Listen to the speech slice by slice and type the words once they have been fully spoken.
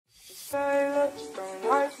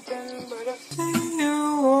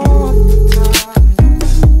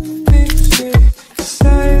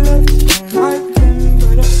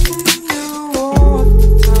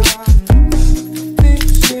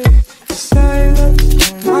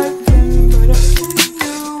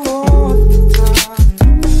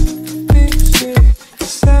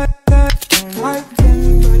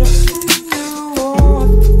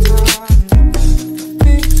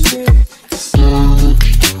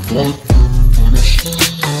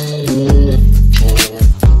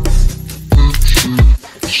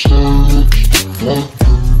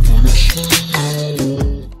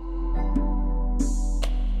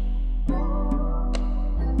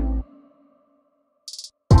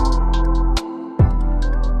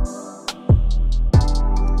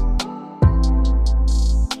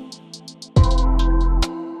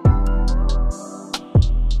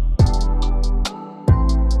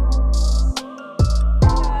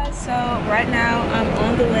Right now, I'm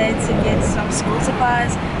on the way to get some school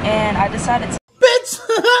supplies, and I decided to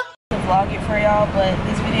vlog it for y'all, but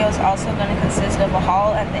this video is also going to consist of a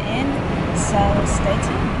haul at the end, so stay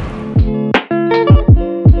tuned.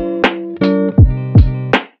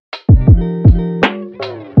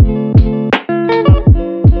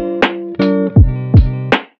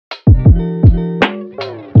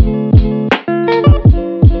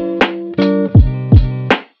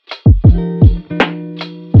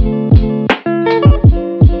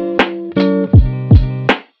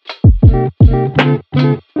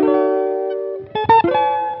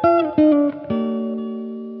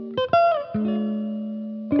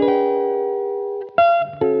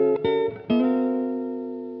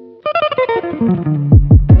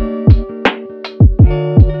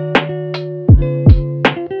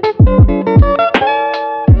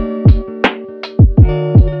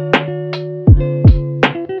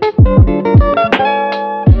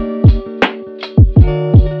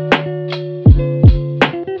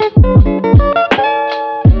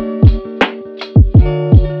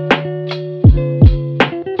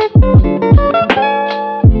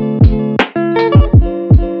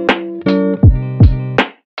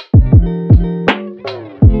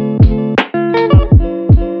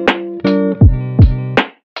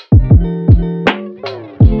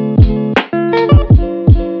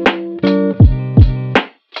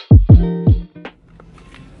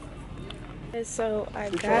 So I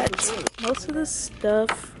got most of the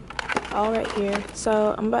stuff all right here,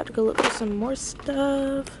 so I'm about to go look for some more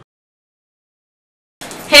stuff.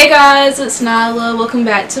 Hey guys, it's Nyla. Welcome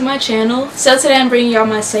back to my channel. So today I'm bringing y'all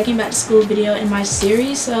my second back to school video in my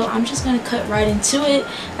series, so I'm just gonna cut right into it.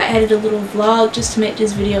 I added a little vlog just to make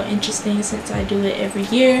this video interesting since I do it every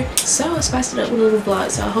year, so I spiced it up with a little vlog,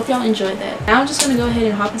 so I hope y'all enjoyed that. Now I'm just gonna go ahead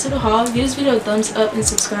and hop into the haul. Give this video a thumbs up and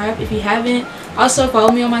subscribe if you haven't. Also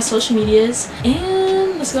follow me on my social medias,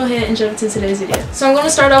 and let's go ahead and jump into today's video. So I'm going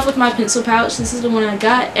to start off with my pencil pouch. This is the one I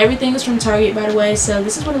got. Everything is from Target, by the way, so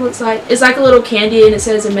this is what it looks like. It's like a little candy, and it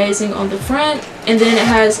says amazing on the front, and then it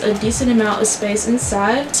has a decent amount of space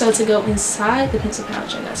inside. So to go inside the pencil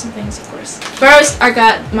pouch, I got some things, of course. First, I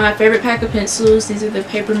got my favorite pack of pencils. These are the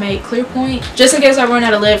PicMonkey Clear Point. Just in case I run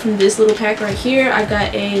out of lead from this little pack right here, I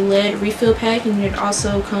got a lead refill pack, and it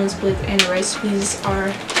also comes with an eraser. These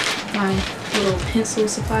are my little pencil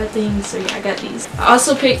supply things, so yeah, I got these. I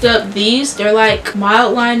also picked up these. They're like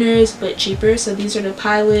mild liners but cheaper, so these are the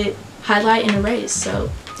Pilot Highlight and Erase. So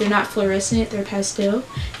they're not fluorescent, they're pastel,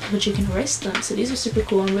 but you can erase them, so these are super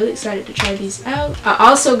cool. I'm really excited to try these out. I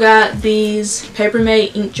also got these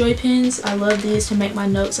PicMonkey ink joy pens. I love these to make my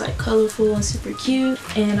notes like colorful and super cute.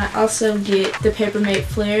 And I also get the PicMonkey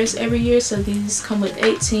flares every year, so these come with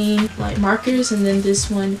 18 like markers, and then this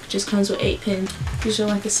one just comes with 8 pens. These are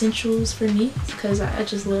like essentials for me because I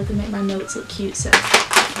just love to make my notes look cute, so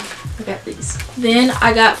I got these. Then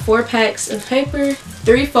I got 4 packs of paper,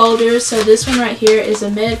 3 folders. So this one right here is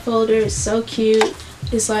a med folder. It's so cute.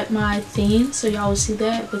 It's like my theme, so y'all will see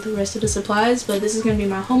that with the rest of the supplies, but this is going to be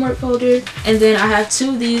my homework folder. And then I have 2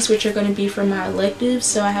 of these, which are going to be for my electives.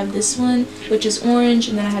 So I have this one, which is orange,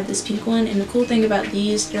 and then I have this pink one. And the cool thing about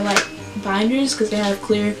these, they're like binders because they have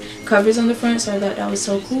clear covers on the front, so I thought that was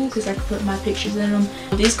so cool because I could put my pictures in them.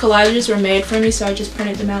 These collages were made for me, so I just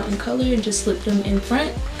printed them out in color and just slipped them in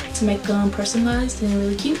front to make them personalized and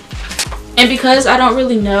really cute. And because I don't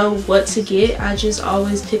really know what to get, I just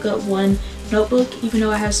always pick up one notebook, even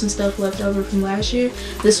though I have some stuff left over from last year.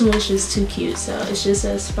 This one was just too cute, so it's just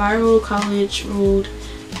a spiral college ruled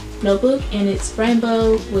notebook, and it's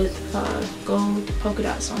rainbow with gold polka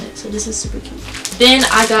dots on it, so this is super cute. Then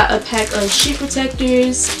I got a pack of sheet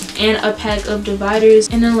protectors and a pack of dividers,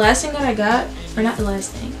 and then the last thing that I got, or not the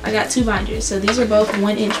last thing, I got 2 binders. So these are both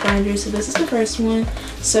 1-inch binders. So this is the first one,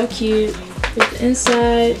 so cute with the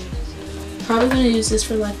inside. Probably gonna use this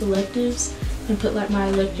for like electives and put like my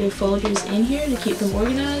elective folders in here to keep them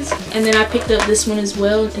organized. And then I picked up this one as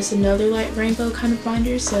well. It's another like rainbow kind of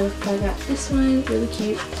binder, so I got this one, really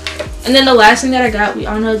cute. And then the last thing that I got, we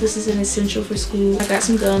all know this is an essential for school. I got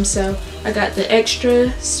some gum, so I got the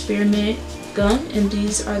extra spearmint gum, and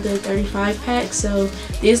these are the 35 packs, so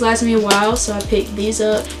these last me a while, so I picked these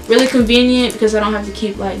up. Really convenient because I don't have to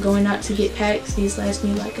keep like going out to get packs. These last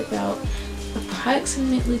me like about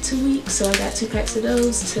approximately 2 weeks, so I got 2 packs of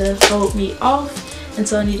those to hold me off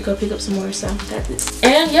until I need to go pick up some more, so I got this.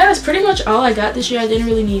 And yeah, that's pretty much all I got this year. I didn't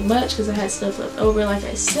really need much because I had stuff left over like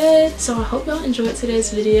I said. So I hope y'all enjoyed today's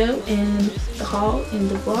video and the haul and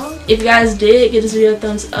the vlog. If you guys did, give this video a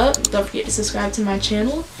thumbs up. Don't forget to subscribe to my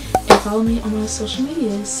channel and follow me on my social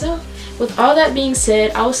media. So with all that being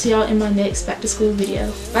said, I will see y'all in my next back to school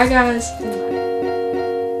video. Bye guys.